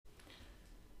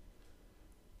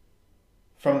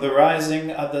From the rising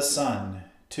of the sun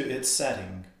to its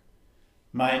setting,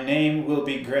 my name will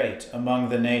be great among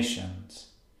the nations,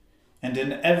 and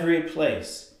in every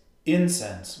place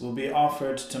incense will be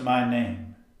offered to my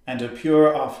name, and a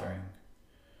pure offering.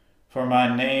 For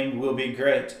my name will be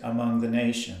great among the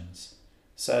nations,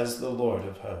 says the Lord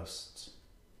of hosts.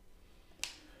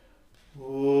 O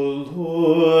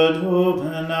Lord,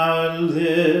 open our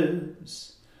lips,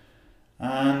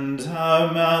 and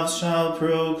our mouth shall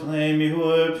proclaim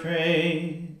your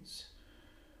praise.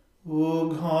 O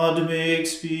God, make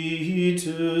speed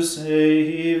to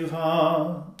save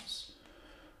us.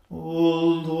 O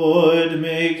Lord,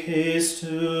 make haste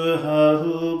to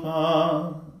help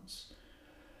us.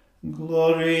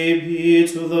 Glory be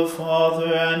to the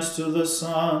Father, and to the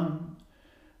Son,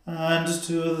 and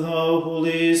to the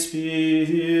Holy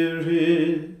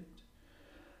Spirit,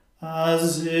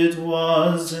 as it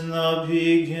was in the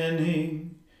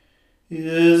beginning,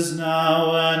 is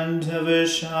now, and ever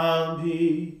shall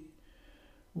be,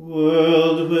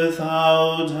 world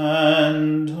without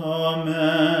end.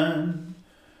 Amen.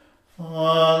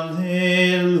 Alleluia.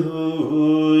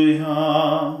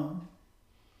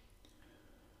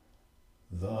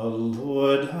 The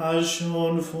Lord has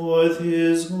shown forth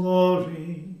his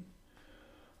glory.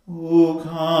 O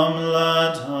come,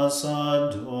 let us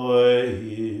adore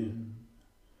him.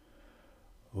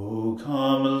 O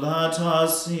come, let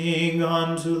us sing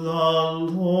unto the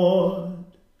Lord.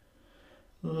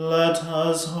 Let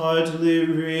us heartily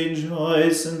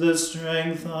rejoice in the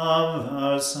strength of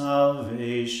our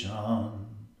salvation.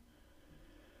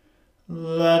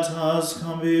 Let us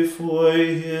come before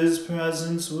his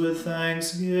presence with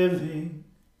thanksgiving,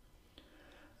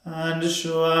 and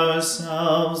show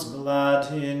ourselves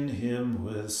glad in him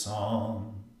with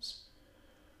psalms.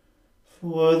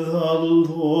 For the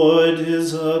Lord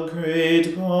is a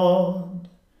great God,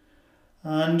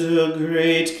 and a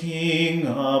great King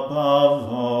above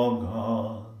all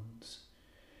gods.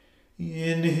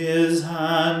 In his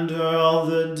hand are all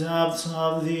the depths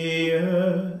of the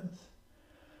earth,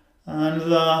 and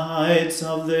the heights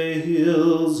of the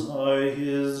hills are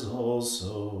his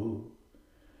also.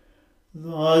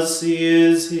 The sea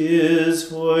is his,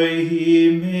 for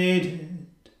he made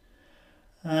it,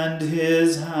 and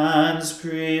his hands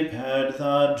prepared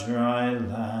the dry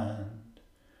land.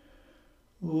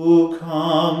 O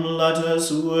come, let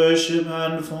us worship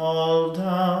and fall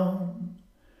down,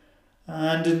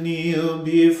 and kneel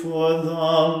before the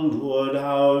Lord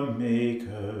our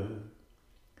Maker.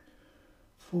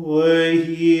 For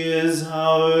he is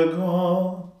our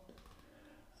God,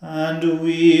 and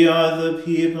we are the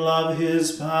people of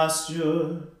his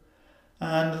pasture,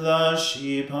 and the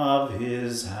sheep of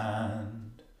his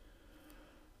hand.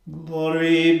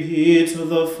 Glory be to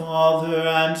the Father,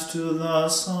 and to the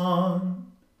Son,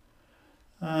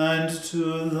 and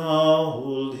to the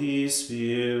Holy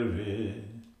Spirit,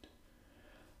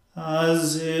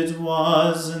 as it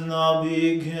was in the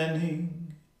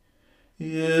beginning,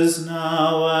 is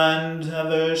now, and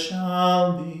ever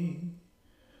shall be,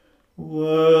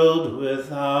 world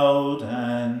without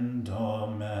end.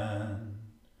 Amen.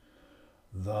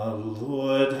 The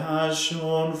Lord has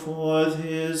shown forth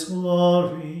his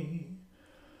glory.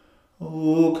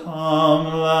 O come,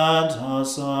 let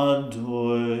us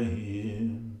adore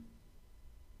him.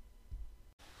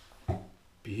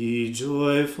 Be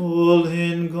joyful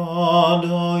in God,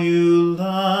 all you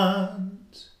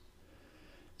lands.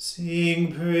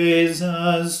 Sing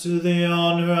praises to the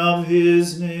honor of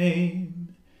his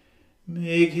name.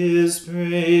 Make his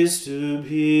praise to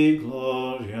be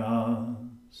glorious.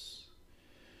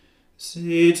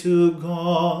 Say to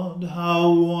God,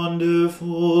 how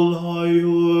wonderful are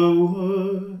your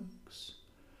works.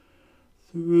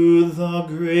 Through the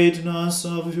greatness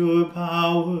of your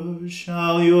power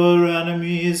shall your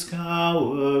enemies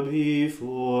cower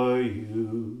before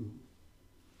you.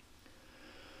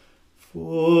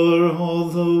 For all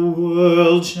the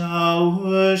world shall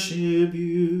worship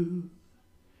you.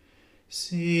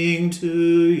 Sing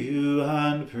to you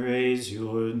and praise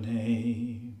your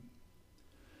name.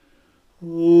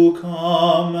 O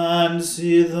come and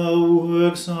see the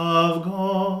works of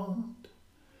God.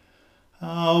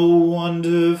 How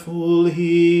wonderful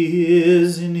he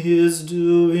is in his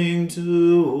doing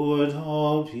toward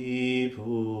all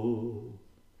people.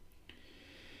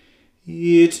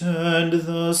 He turned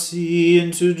the sea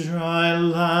into dry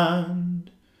land,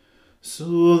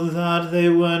 so that they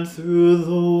went through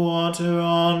the water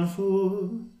on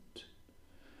foot.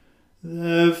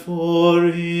 Therefore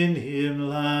in him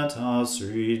let us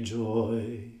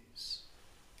rejoice.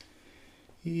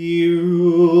 He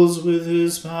rules with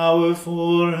his power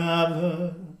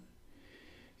forever.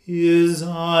 His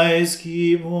eyes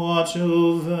keep watch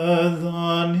over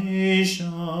the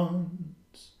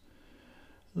nations.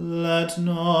 Let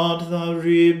not the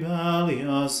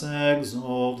rebellious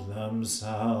exalt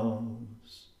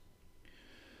themselves.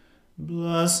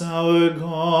 Bless our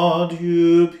God,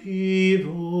 you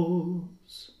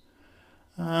peoples,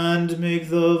 and make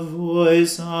the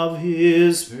voice of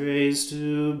his praise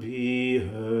to be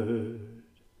heard.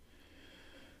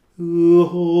 Who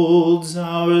holds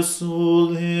our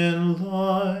soul in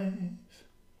life,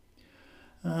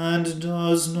 and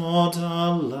does not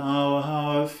allow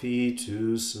our feet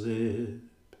to slip.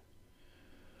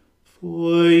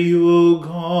 For you,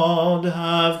 God,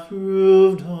 have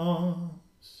proved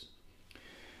us.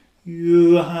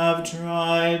 You have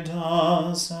tried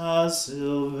us as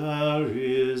silver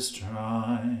is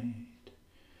tried.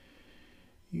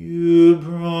 You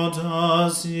brought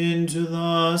us into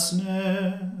the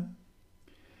snare,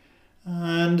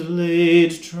 and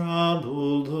laid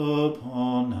trouble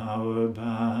upon our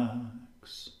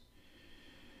backs.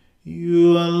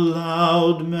 You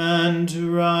allowed men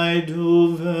to ride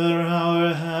over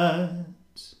our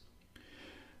heads.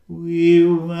 We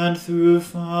went through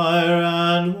fire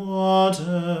and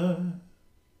water,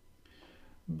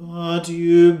 but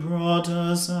you brought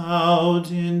us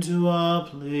out into a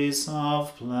place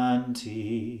of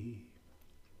plenty.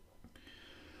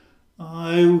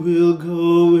 I will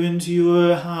go into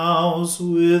your house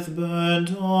with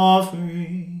burnt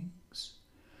offerings,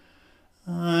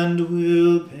 and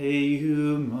will pay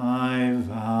you my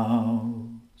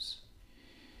vows,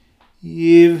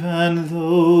 even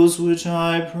those which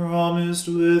I promised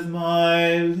with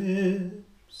my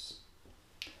lips,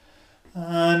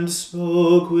 and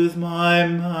spoke with my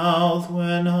mouth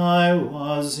when I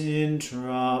was in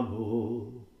trouble.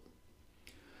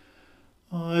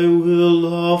 I will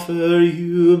offer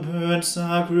you burnt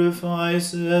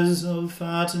sacrifices of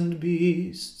fattened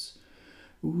beasts,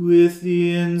 with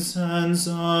the incense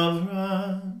of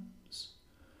rams.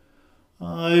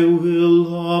 I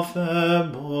will offer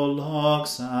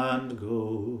bullocks and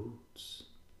goats.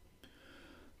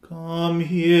 Come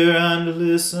here and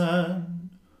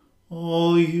listen,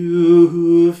 all you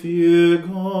who fear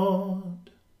God,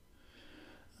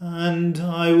 and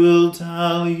I will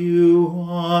tell you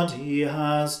what he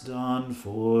has done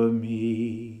for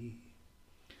me.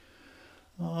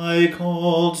 I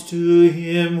called to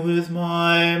him with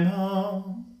my mouth,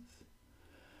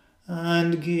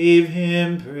 and gave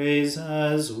him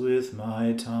praises with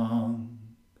my tongue.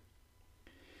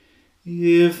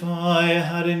 If I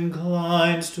had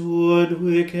inclined toward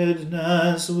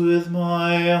wickedness with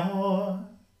my heart,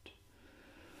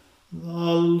 the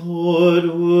Lord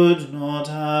would not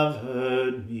have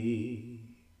heard me.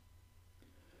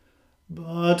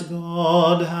 But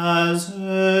God has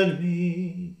heard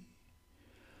me,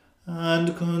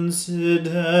 and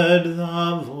considered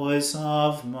the voice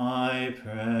of my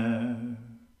prayer.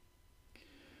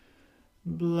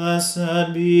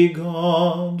 Blessed be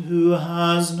God, who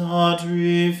has not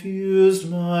refused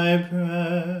my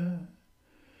prayer,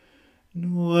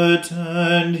 nor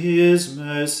turned his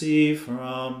mercy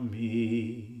from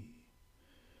me.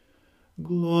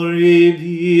 Glory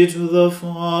be to the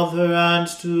Father, and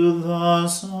to the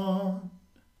Son,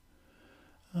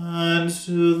 and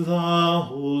to the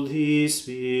Holy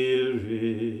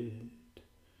Spirit,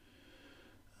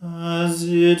 as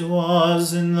it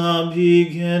was in the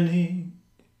beginning,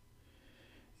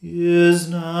 is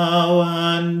now,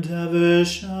 and ever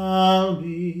shall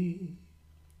be,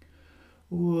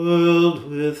 world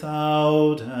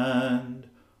without end.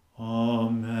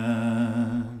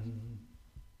 Amen.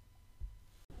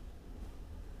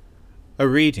 A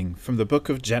reading from the book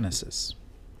of Genesis.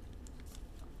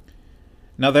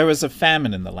 Now there was a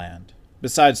famine in the land,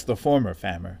 besides the former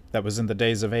famine that was in the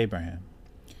days of Abraham.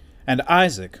 And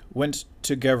Isaac went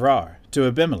to Gerar, to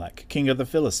Abimelech, king of the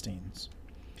Philistines.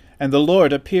 And the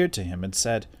Lord appeared to him and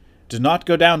said, Do not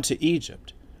go down to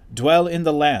Egypt. Dwell in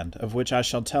the land of which I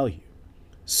shall tell you.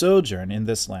 Sojourn in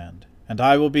this land, and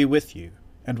I will be with you,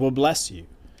 and will bless you.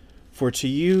 For to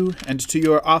you and to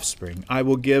your offspring I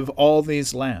will give all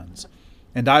these lands,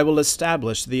 and I will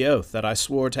establish the oath that I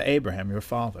swore to Abraham your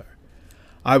father.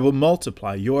 I will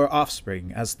multiply your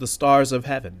offspring as the stars of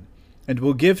heaven, and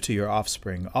will give to your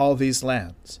offspring all these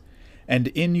lands, and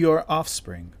in your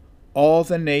offspring all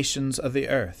the nations of the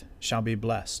earth shall be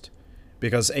blessed,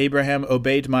 because Abraham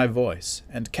obeyed my voice,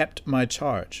 and kept my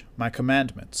charge, my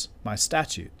commandments, my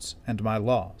statutes, and my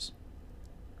laws.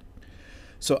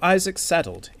 So Isaac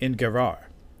settled in Gerar.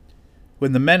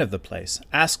 When the men of the place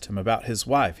asked him about his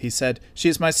wife, he said, She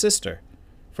is my sister.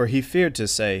 For he feared to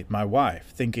say, my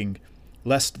wife, thinking,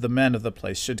 lest the men of the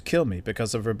place should kill me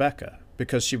because of Rebekah,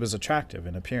 because she was attractive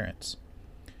in appearance.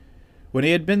 When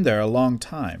he had been there a long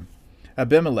time,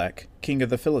 Abimelech, king of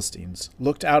the Philistines,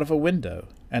 looked out of a window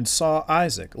and saw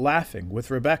Isaac laughing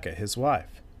with Rebekah his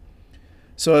wife.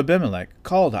 So Abimelech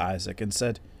called Isaac and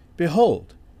said,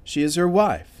 Behold, she is your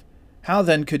wife. How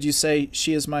then could you say,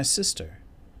 She is my sister?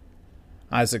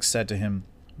 Isaac said to him,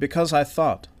 Because I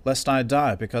thought, lest I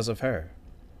die because of her.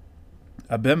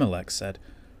 Abimelech said,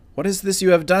 What is this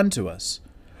you have done to us?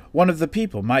 One of the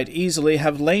people might easily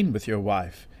have lain with your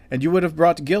wife, and you would have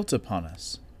brought guilt upon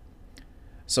us.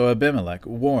 So Abimelech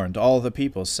warned all the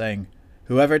people, saying,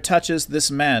 Whoever touches this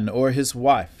man or his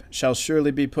wife shall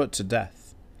surely be put to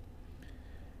death.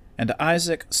 And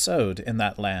Isaac sowed in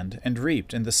that land, and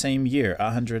reaped in the same year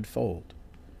 100-fold.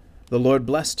 The Lord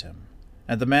blessed him,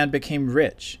 and the man became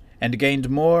rich, and gained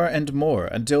more and more,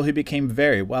 until he became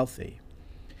very wealthy.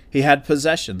 He had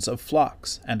possessions of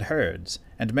flocks and herds,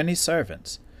 and many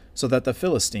servants, so that the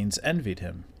Philistines envied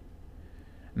him.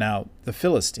 Now the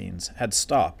Philistines had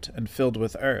stopped and filled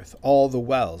with earth all the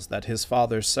wells that his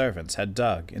father's servants had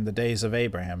dug in the days of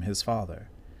Abraham his father.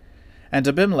 And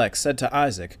Abimelech said to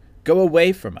Isaac, Go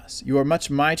away from us, you are much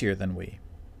mightier than we.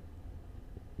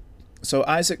 So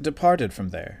Isaac departed from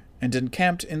there, and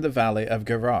encamped in the valley of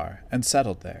Gerar, and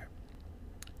settled there.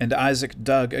 And Isaac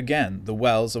dug again the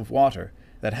wells of water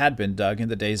that had been dug in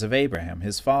the days of Abraham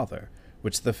his father,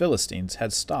 which the Philistines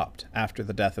had stopped after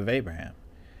the death of Abraham.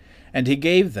 And he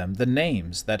gave them the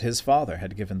names that his father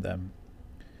had given them.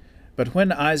 But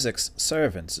when Isaac's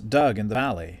servants dug in the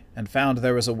valley, and found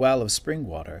there was a well of spring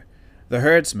water, the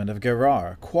herdsmen of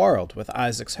Gerar quarreled with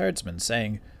Isaac's herdsmen,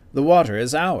 saying, The water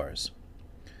is ours.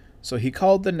 So he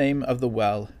called the name of the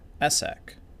well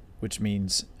Esek, which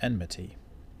means enmity,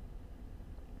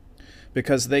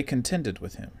 because they contended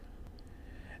with him.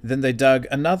 Then they dug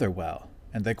another well,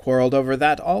 and they quarreled over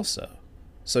that also.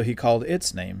 So he called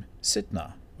its name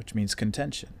Sitnah, which means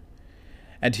contention.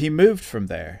 And he moved from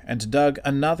there, and dug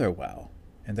another well,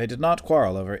 and they did not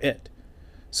quarrel over it.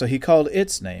 So he called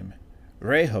its name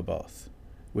Rehoboth,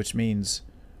 which means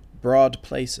broad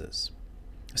places,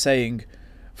 saying,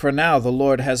 For now the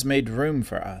Lord has made room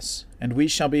for us, and we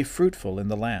shall be fruitful in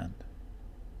the land.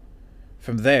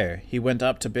 From there he went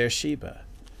up to Beersheba,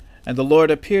 and the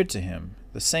Lord appeared to him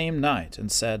the same night,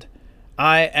 and said,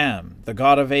 I am the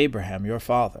God of Abraham your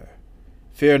father.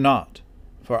 Fear not,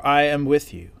 for I am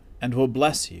with you, and will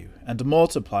bless you, and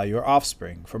multiply your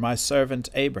offspring for my servant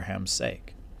Abraham's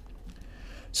sake.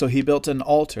 So he built an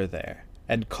altar there,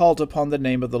 and called upon the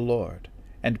name of the Lord,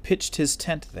 and pitched his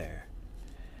tent there.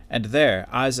 And there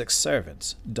Isaac's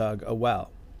servants dug a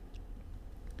well.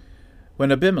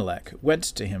 When Abimelech went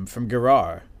to him from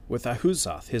Gerar, with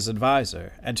Ahuzath his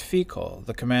adviser, and Phicol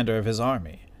the commander of his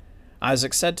army,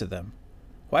 Isaac said to them,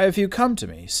 Why have you come to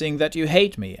me, seeing that you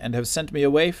hate me, and have sent me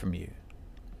away from you?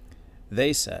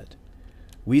 They said,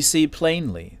 We see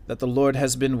plainly that the Lord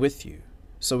has been with you.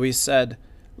 So we said,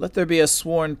 Let there be a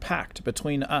sworn pact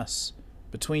between us,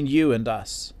 between you and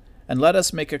us, and let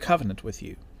us make a covenant with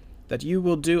you, that you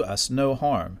will do us no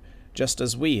harm, just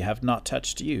as we have not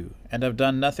touched you, and have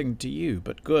done nothing to you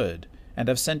but good, and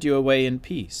have sent you away in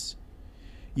peace.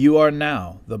 You are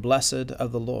now the blessed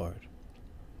of the Lord.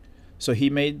 So he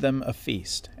made them a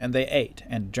feast, and they ate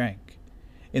and drank.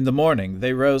 In the morning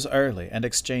they rose early and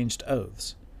exchanged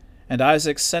oaths. And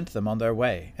Isaac sent them on their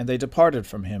way, and they departed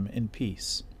from him in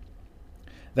peace.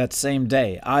 That same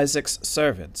day Isaac's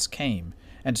servants came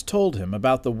and told him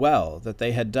about the well that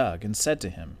they had dug, and said to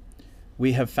him,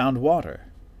 We have found water.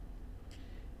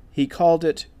 He called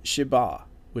it Sheba,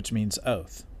 which means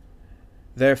oath.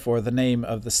 Therefore the name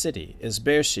of the city is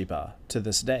Beersheba to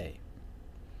this day.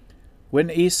 When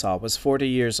Esau was 40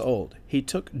 years old, he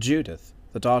took Judith,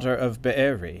 the daughter of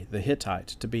Beeri the Hittite,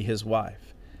 to be his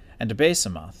wife, and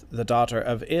Basemath, the daughter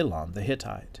of Elon the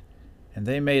Hittite, and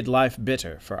they made life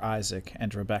bitter for Isaac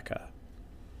and Rebekah.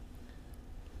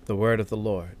 The word of the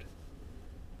Lord.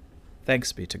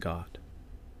 Thanks be to God.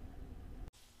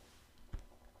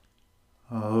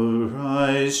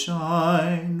 Arise,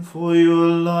 shine, for your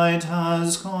light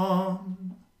has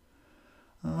come,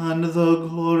 and the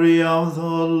glory of the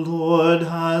Lord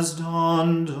has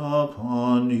dawned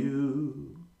upon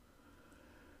you.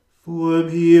 For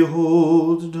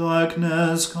behold,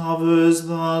 darkness covers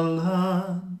the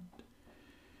land,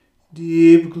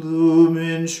 deep gloom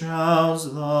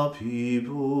enshrouds the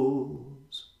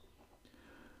peoples.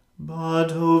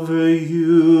 But over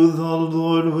you the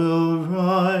Lord will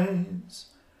rise,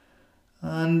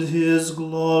 and his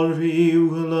glory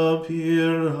will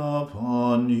appear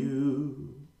upon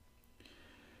you.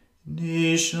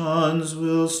 Nations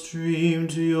will stream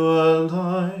to your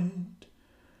light,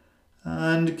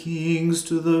 and kings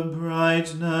to the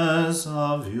brightness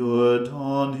of your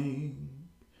dawning.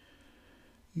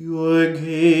 Your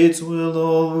gates will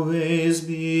always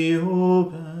be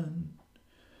open.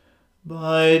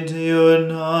 By day or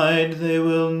night they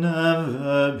will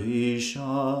never be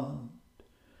shut.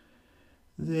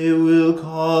 They will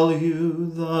call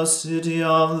you the city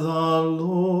of the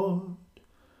Lord,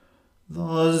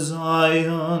 the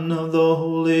Zion of the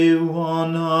Holy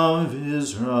One of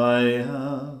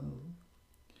Israel.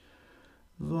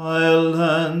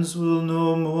 Violence will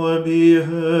no more be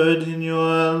heard in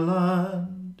your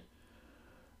land,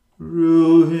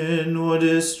 ruin or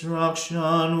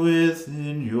destruction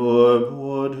within your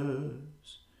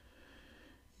borders.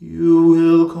 You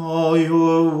will call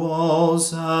your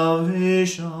walls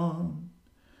salvation,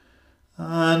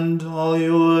 and all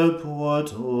your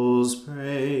portals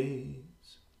praise.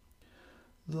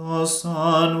 The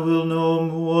sun will no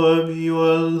more be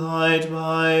your light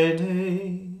by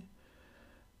day.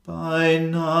 By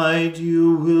night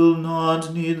you will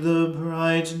not need the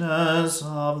brightness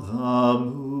of the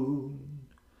moon.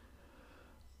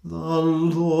 The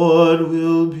Lord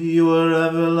will be your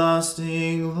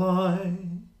everlasting light,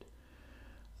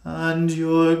 and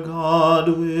your God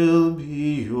will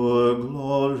be your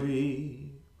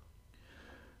glory.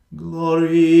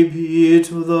 Glory be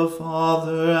to the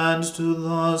Father, and to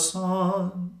the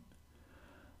Son,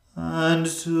 and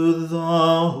to the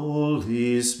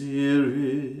Holy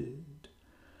Spirit,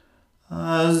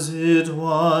 as it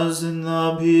was in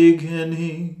the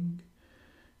beginning,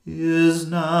 is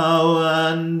now,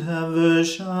 and ever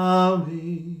shall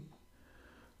be,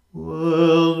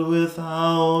 world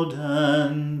without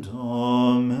end.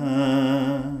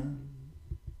 Amen.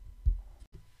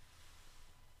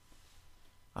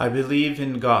 I believe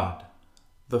in God,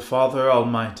 the Father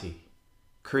Almighty,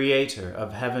 creator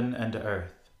of heaven and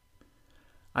earth.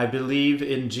 I believe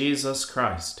in Jesus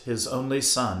Christ, his only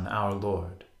Son, our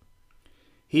Lord.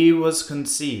 He was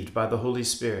conceived by the Holy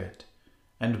Spirit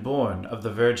and born of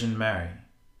the Virgin Mary.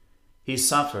 He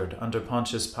suffered under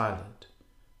Pontius Pilate,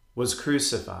 was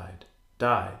crucified,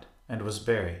 died, and was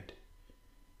buried.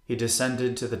 He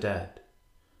descended to the dead.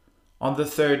 On the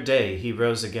third day he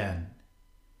rose again.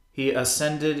 He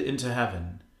ascended into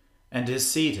heaven and is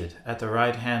seated at the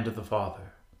right hand of the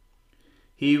Father.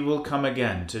 He will come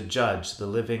again to judge the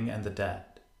living and the dead.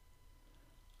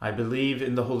 I believe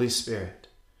in the Holy Spirit,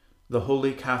 the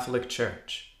Holy Catholic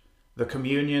Church, the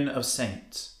communion of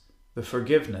saints, the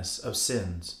forgiveness of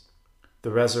sins,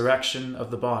 the resurrection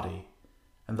of the body,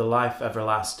 and the life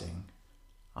everlasting.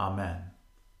 Amen.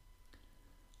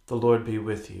 The Lord be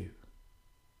with you.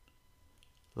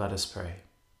 Let us pray.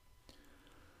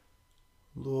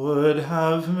 Lord,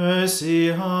 have mercy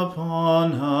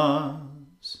upon us.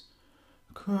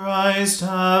 Christ,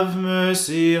 have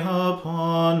mercy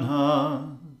upon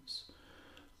us.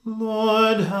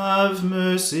 Lord, have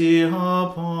mercy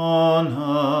upon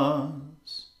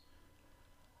us.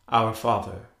 Our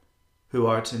Father, who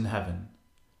art in heaven,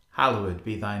 hallowed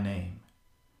be thy name.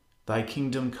 Thy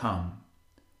kingdom come,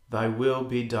 thy will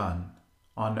be done,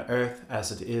 on earth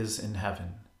as it is in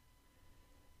heaven.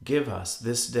 Give us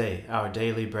this day our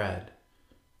daily bread,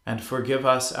 and forgive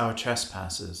us our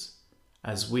trespasses,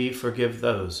 as we forgive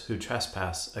those who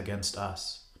trespass against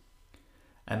us.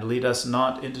 And lead us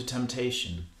not into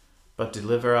temptation, but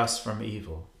deliver us from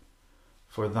evil.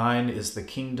 For thine is the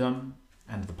kingdom,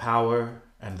 and the power,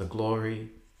 and the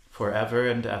glory, forever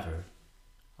and ever.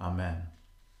 Amen.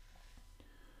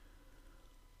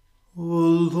 O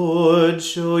Lord,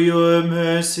 show your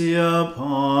mercy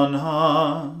upon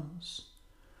us,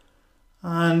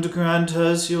 and grant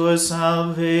us your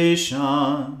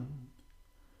salvation.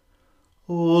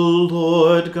 O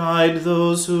Lord, guide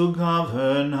those who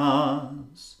govern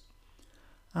us,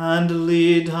 and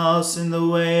lead us in the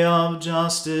way of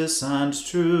justice and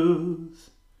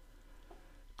truth.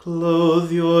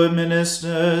 Clothe your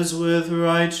ministers with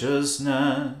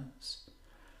righteousness,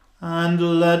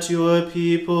 and let your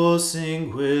people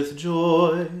sing with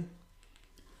joy.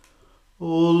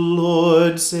 O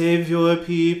Lord, save your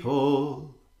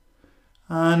people,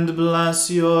 and bless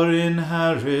your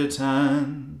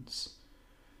inheritance.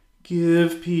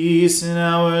 Give peace in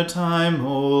our time,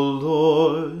 O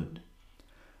Lord,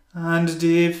 and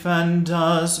defend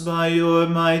us by your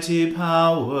mighty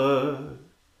power.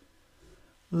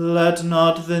 Let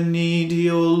not the needy,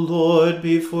 O Lord,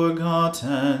 be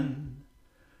forgotten,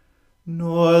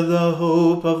 nor the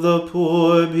hope of the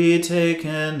poor be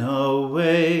taken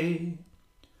away.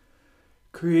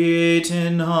 Create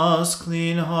in us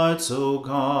clean hearts, O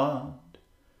God,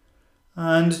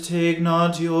 and take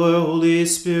not your Holy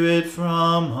Spirit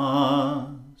from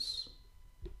us.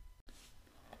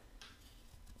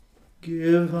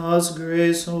 Give us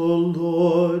grace, O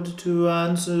Lord, to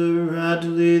answer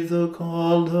readily the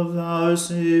call of our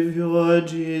Saviour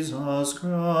Jesus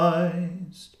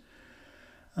Christ,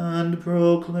 and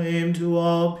proclaim to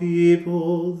all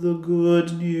people the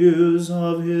good news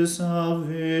of his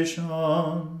salvation,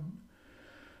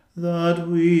 that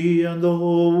we and the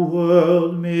whole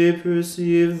world may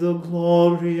perceive the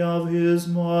glory of his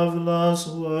marvelous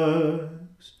works,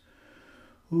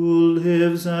 who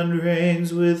lives and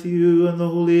reigns with you and the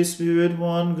Holy Spirit,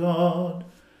 one God,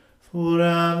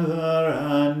 forever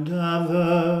and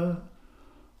ever.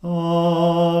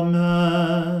 Amen.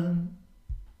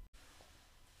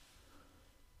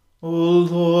 O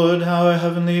Lord, our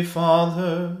heavenly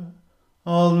Father,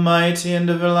 almighty and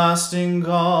everlasting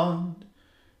God,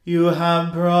 you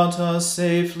have brought us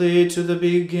safely to the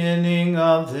beginning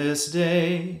of this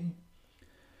day.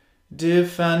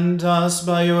 Defend us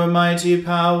by your mighty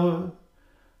power,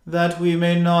 that we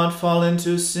may not fall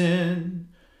into sin,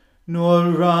 nor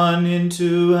run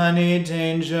into any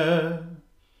danger,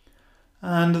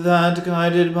 and that,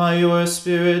 guided by your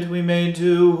Spirit, we may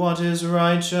do what is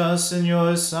righteous in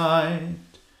your sight.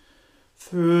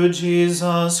 Through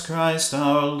Jesus Christ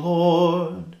our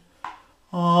Lord.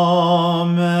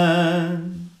 Amen.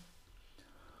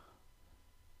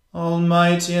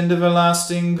 Almighty and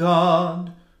everlasting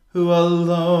God, who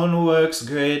alone works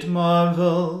great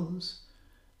marvels,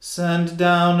 send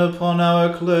down upon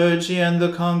our clergy and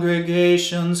the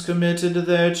congregations committed to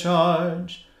their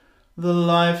charge the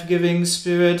life-giving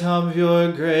Spirit of your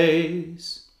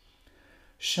grace.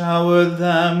 Shower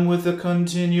them with the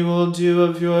continual dew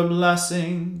of your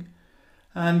blessing,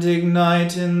 and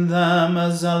ignite in them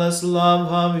a zealous love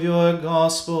of your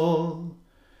gospel.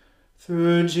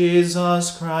 Through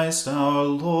Jesus Christ our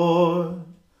Lord.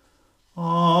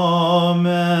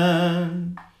 Amen.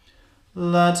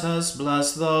 Let us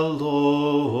bless the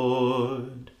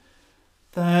Lord.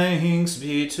 Thanks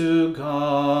be to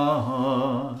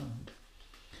God.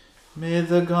 May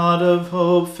the God of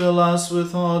hope fill us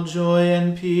with all joy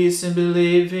and peace in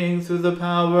believing through the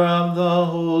power of the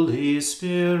Holy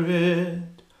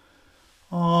Spirit.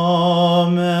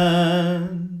 Amen.